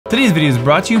Today's video is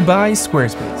brought to you by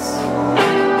Squarespace.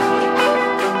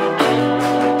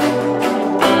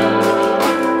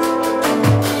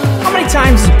 How many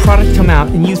times has a product come out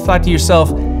and you thought to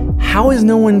yourself, how has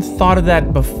no one thought of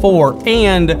that before?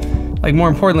 And, like, more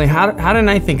importantly, how didn't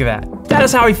I think of that? That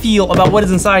is how I feel about what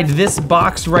is inside this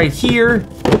box right here.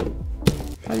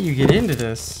 How do you get into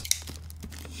this?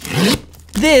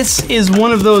 This is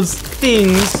one of those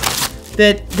things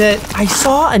that I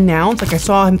saw announced, like I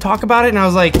saw him talk about it and I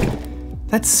was like,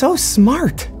 that's so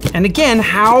smart. And again,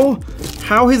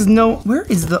 where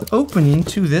is the opening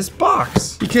to this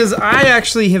box? Because I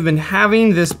actually have been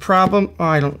having this problem. Oh,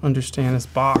 I don't understand this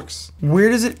box.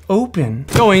 Where does it open?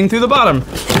 Going through the bottom.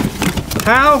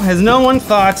 How has no one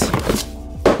thought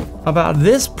about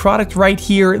this product right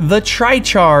here, the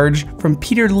TriCharge from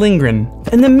Peter Lindgren?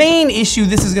 And the main issue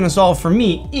this is gonna solve for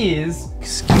me is,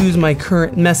 excuse my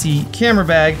current messy camera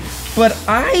bag, but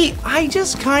I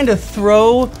just kind of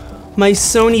throw my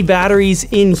Sony batteries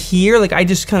in here. Like I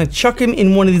just kind of chuck them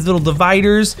in one of these little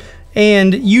dividers.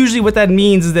 And usually what that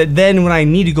means is that then when I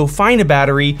need to go find a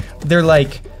battery, they're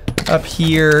like up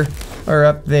here or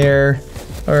up there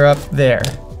or up there.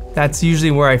 That's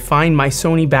usually where I find my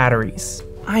Sony batteries.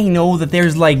 I know that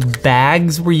there's like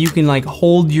bags where you can like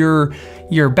hold your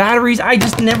batteries. I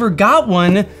just never got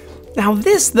one. Now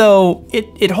this though,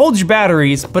 it holds your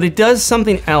batteries, but it does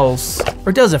something else,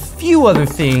 or does a few other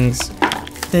things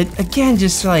that again,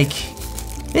 just like,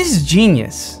 this is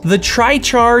genius. The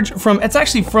TriCharge it's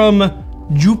actually from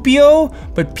Jupio,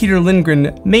 but Peter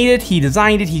Lindgren made it, he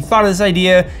designed it, he thought of this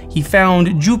idea, he found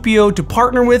Jupio to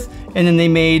partner with, and then they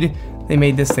made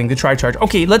this thing, the TriCharge.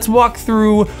 Okay, let's walk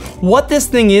through what this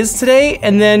thing is today,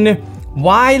 and then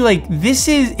why, like, this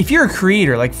is, if you're a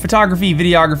creator, like photography,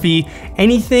 videography,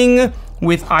 anything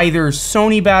with either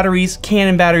Sony batteries,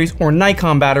 Canon batteries, or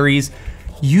Nikon batteries,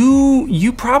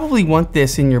 you probably want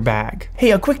this in your bag. Hey,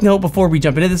 a quick note before we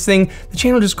jump into this thing, the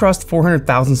channel just crossed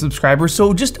 400,000 subscribers,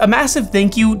 so just a massive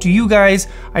thank you to you guys.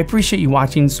 I appreciate you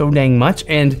watching so dang much,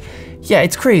 and yeah,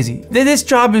 it's crazy. This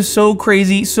job is so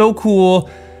crazy, so cool,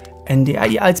 and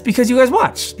yeah, it's because you guys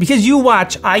watch. Because you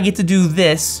watch, I get to do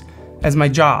this as my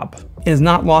job. It is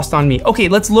not lost on me. Okay,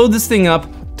 let's load this thing up.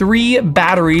 3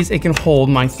 batteries it can hold,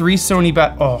 my 3 Sony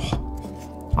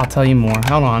I'll tell you more,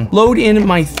 hold on. Load in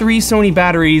my 3 Sony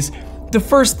batteries. The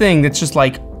first thing that's just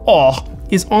like,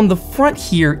 is on the front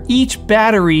here, each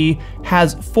battery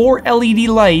has 4 LED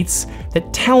lights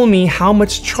that tell me how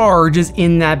much charge is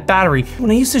in that battery.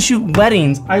 When I used to shoot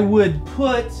weddings, I would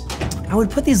put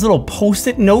these little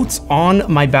Post-it notes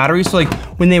on my batteries. So like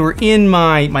when they were in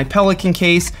my Pelican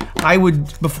case,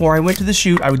 before I went to the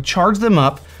shoot, I would charge them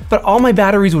up, but all my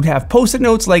batteries would have Post-it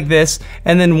notes like this,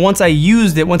 and then once I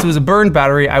used it, once it was a burned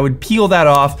battery, I would peel that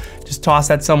off, just toss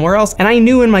that somewhere else. And I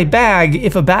knew in my bag,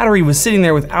 if a battery was sitting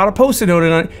there without a Post-it note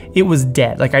on it, it was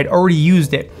dead, like I'd already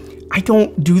used it. I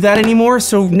don't do that anymore,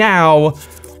 so now,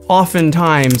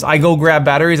 oftentimes, I go grab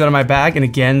batteries out of my bag, and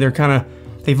again,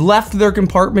 they've left their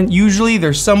compartment. Usually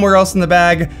they're somewhere else in the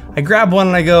bag. I grab one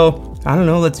and I go, I don't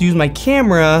know, let's use my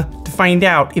camera to find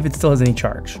out if it still has any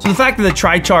charge. So the fact that the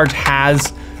TriCharge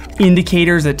has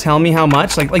indicators that tell me how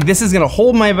much, like this is gonna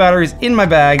hold my batteries in my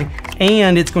bag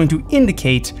and it's going to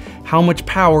indicate how much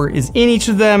power is in each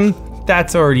of them,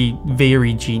 that's already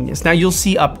very genius. Now you'll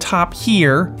see up top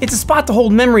here, it's a spot to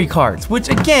hold memory cards, which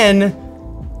again,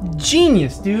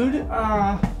 genius, dude.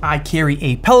 I carry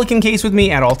a Pelican case with me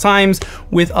at all times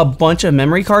with a bunch of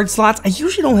memory card slots. I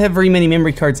usually don't have very many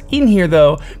memory cards in here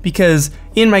though, because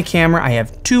in my camera I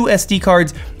have 2 SD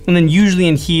cards, and then usually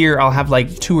in here I'll have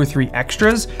like 2 or 3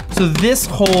 extras. So this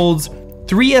holds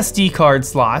 3 SD card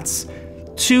slots,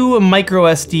 2 micro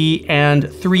SD,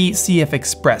 and 3 CF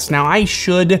Express. Now I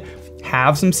should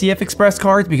have some CF Express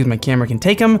cards because my camera can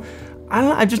take them.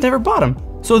 I've just never bought them.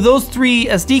 So those 3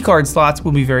 SD card slots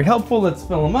will be very helpful. Let's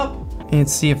fill them up and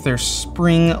see if they're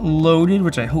spring loaded,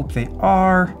 which I hope they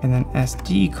are. And then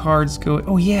SD cards go,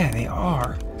 oh yeah, they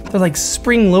are. They're like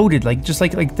spring loaded, like just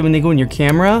like when they go in your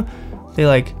camera, they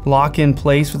like lock in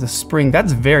place with a spring.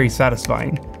 That's very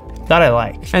satisfying. That I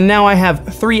like. And now I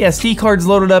have 3 SD cards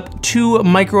loaded up, 2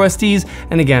 micro SDs,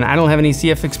 and again, I don't have any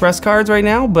CF Express cards right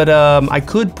now, but I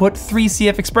could put 3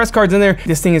 CF Express cards in there.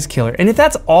 This thing is killer. And if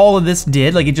that's all of this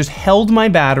did, like it just held my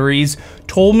batteries,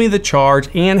 told me the charge,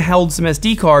 and held some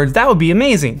SD cards, that would be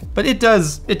amazing. But it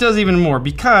does even more,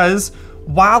 because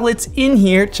while it's in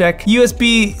here, check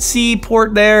USB-C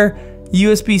port there,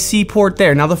 USB-C port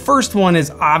there. Now the first one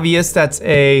is obvious, that's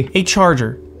a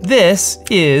charger. This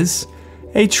is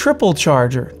a triple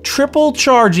charger. Triple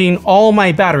charging all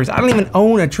my batteries. I don't even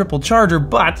own a triple charger,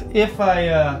 but if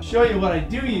I show you what I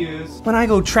do use, when I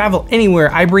go travel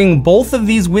anywhere, I bring both of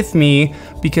these with me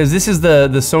because this is the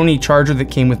Sony charger that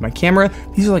came with my camera.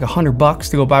 These are like $100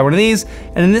 to go buy one of these.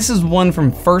 And then this is one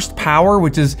from First Power,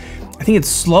 which is, I think it's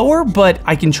slower, but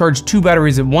I can charge 2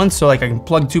 batteries at once. So like I can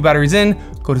plug 2 batteries in,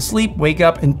 go to sleep, wake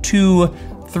up, and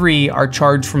 3 are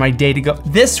charged for my day to go.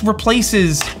 This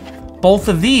replaces both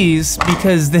of these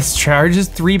because this charges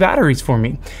 3 batteries for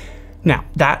me. Now,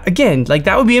 that again, like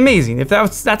that would be amazing. If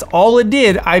that's all it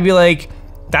did, I'd be like,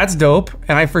 that's dope,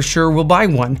 and I for sure will buy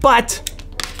one. But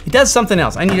it does something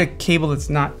else. I need a cable that's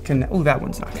not connected. Oh, that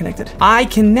one's not connected. I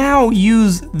can now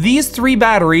use these 3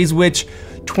 batteries, which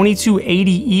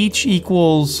 2280 each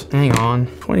equals, hang on,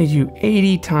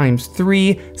 2280 times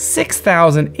 3,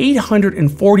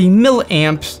 6,840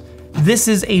 milliamps. This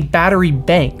is a battery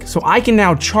bank. So I can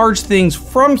now charge things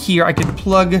from here. I could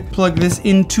plug this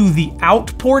into the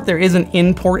out port. There is an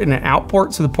in port and an out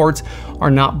port, so the ports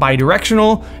are not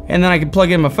bi-directional. And then I could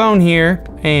plug in my phone here,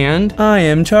 and I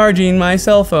am charging my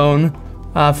cell phone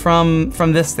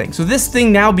from this thing. So this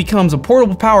thing now becomes a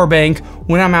portable power bank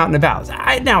when I'm out and about.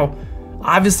 Now,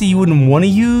 obviously you wouldn't want to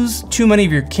use too many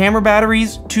of your camera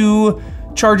batteries to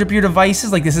charge up your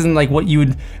devices. Like this isn't like what you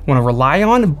would want to rely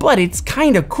on, but it's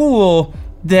kind of cool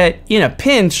that in a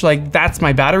pinch, like that's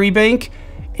my battery bank.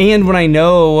 And when I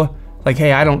know like,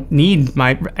 hey, I don't need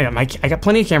I got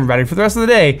plenty of camera battery for the rest of the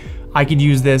day, I could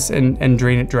use this and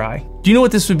drain it dry. Do you know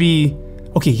what this would be?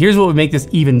 Okay, here's what would make this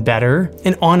even better.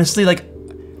 And honestly, like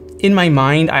in my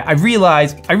mind, I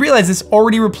realized this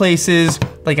already replaces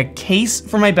like a case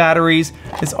for my batteries.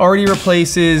 This already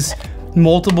replaces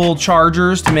multiple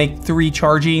chargers to make 3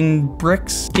 charging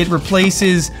bricks. It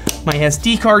replaces my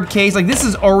SD card case. Like this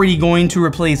is already going to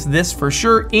replace this for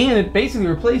sure. And it basically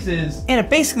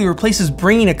replaces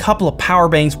bringing a couple of power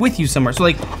banks with you somewhere. So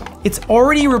like it's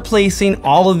already replacing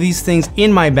all of these things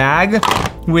in my bag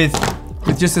with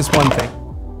just this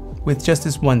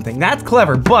one thing. That's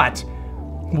clever, but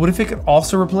what if it could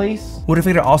also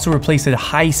replace a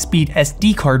high-speed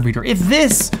SD card reader? If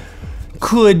this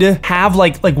could have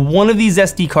like one of these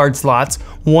SD card slots,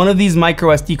 one of these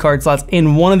micro SD card slots,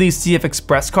 and one of these CF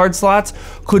Express card slots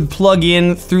could plug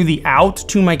in through the out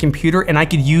to my computer, and I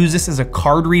could use this as a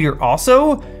card reader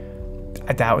also,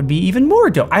 that would be even more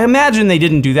dope. I imagine they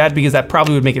didn't do that because that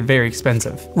probably would make it very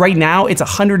expensive. Right now, it's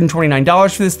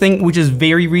 $129 for this thing, which is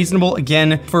very reasonable.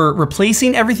 Again, for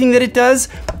replacing everything that it does,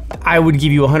 I would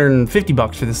give you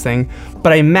 $150 for this thing.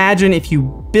 But I imagine if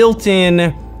you built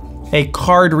in a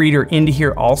card reader into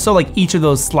here also, like each of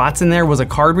those slots in there was a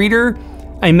card reader,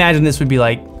 I imagine this would be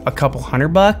like a couple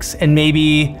 $100, and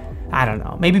maybe, I don't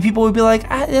know, maybe people would be like,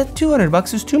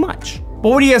 $200 is too much. But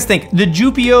what do you guys think? The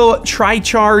Jupio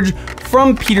TriCharge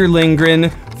from Peter Lindgren,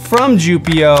 from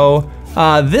Jupio.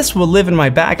 This will live in my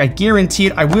bag, I guarantee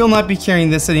it. I will not be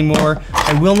carrying this anymore.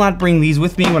 I will not bring these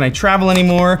with me when I travel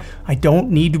anymore. I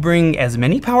don't need to bring as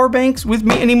many power banks with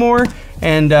me anymore.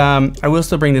 And I will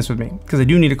still bring this with me because I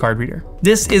do need a card reader.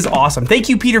 This is awesome. Thank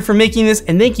you, Peter, for making this,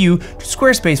 and thank you to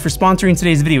Squarespace for sponsoring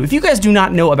today's video. If you guys do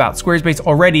not know about Squarespace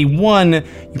already, one,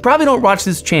 you probably don't watch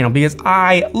this channel because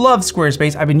I love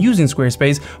Squarespace. I've been using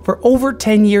Squarespace for over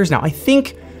 10 years now. I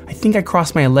think I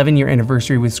crossed my 11-year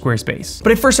anniversary with Squarespace.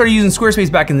 But I first started using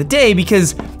Squarespace back in the day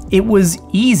because it was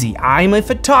easy. I'm a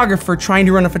photographer trying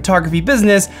to run a photography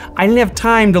business. I didn't have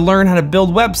time to learn how to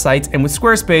build websites, and with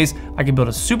Squarespace, I could build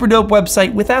a super dope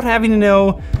website without having to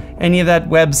know any of that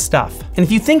web stuff. And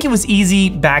if you think it was easy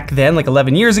back then, like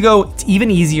 11 years ago, it's even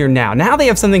easier now. Now they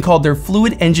have something called their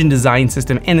Fluid Engine Design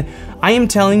System, and I am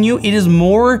telling you, it is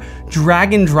more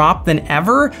drag and drop than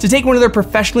ever to take one of their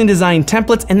professionally designed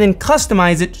templates and then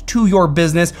customize it to your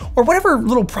business or whatever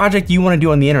little project you want to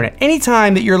do on the internet.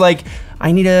 Anytime that you're like,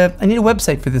 I need a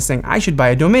website for this thing, I should buy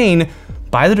a domain,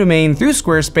 buy the domain through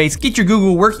Squarespace, get your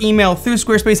Google work email through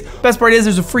Squarespace. Best part is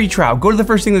there's a free trial. Go to the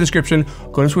first thing in the description,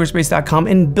 go to squarespace.com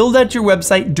and build out your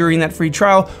website during that free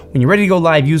trial. When you're ready to go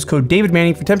live, use code David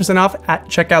Manning for 10% off at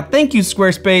checkout. Thank you,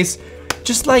 Squarespace.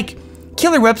 Just like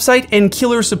killer website and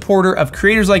killer supporter of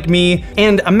creators like me.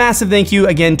 And a massive thank you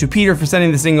again to Peter for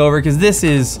sending this thing over, because this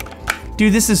is,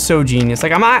 dude, this is so genius.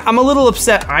 Like I'm a little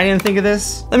upset I didn't think of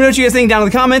this. Let me know what you guys think down in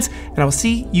the comments, and I will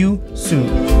see you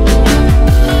soon.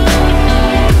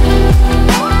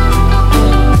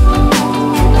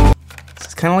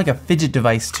 Kind of like a fidget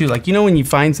device too. Like, you know when you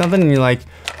find something and you're like,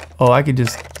 oh, I could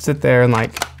just sit there and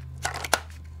like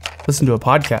listen to a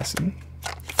podcast and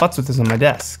futz with this on my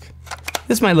desk.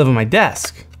 This might live on my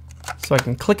desk so I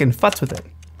can click and futz with it.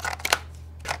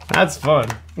 That's fun.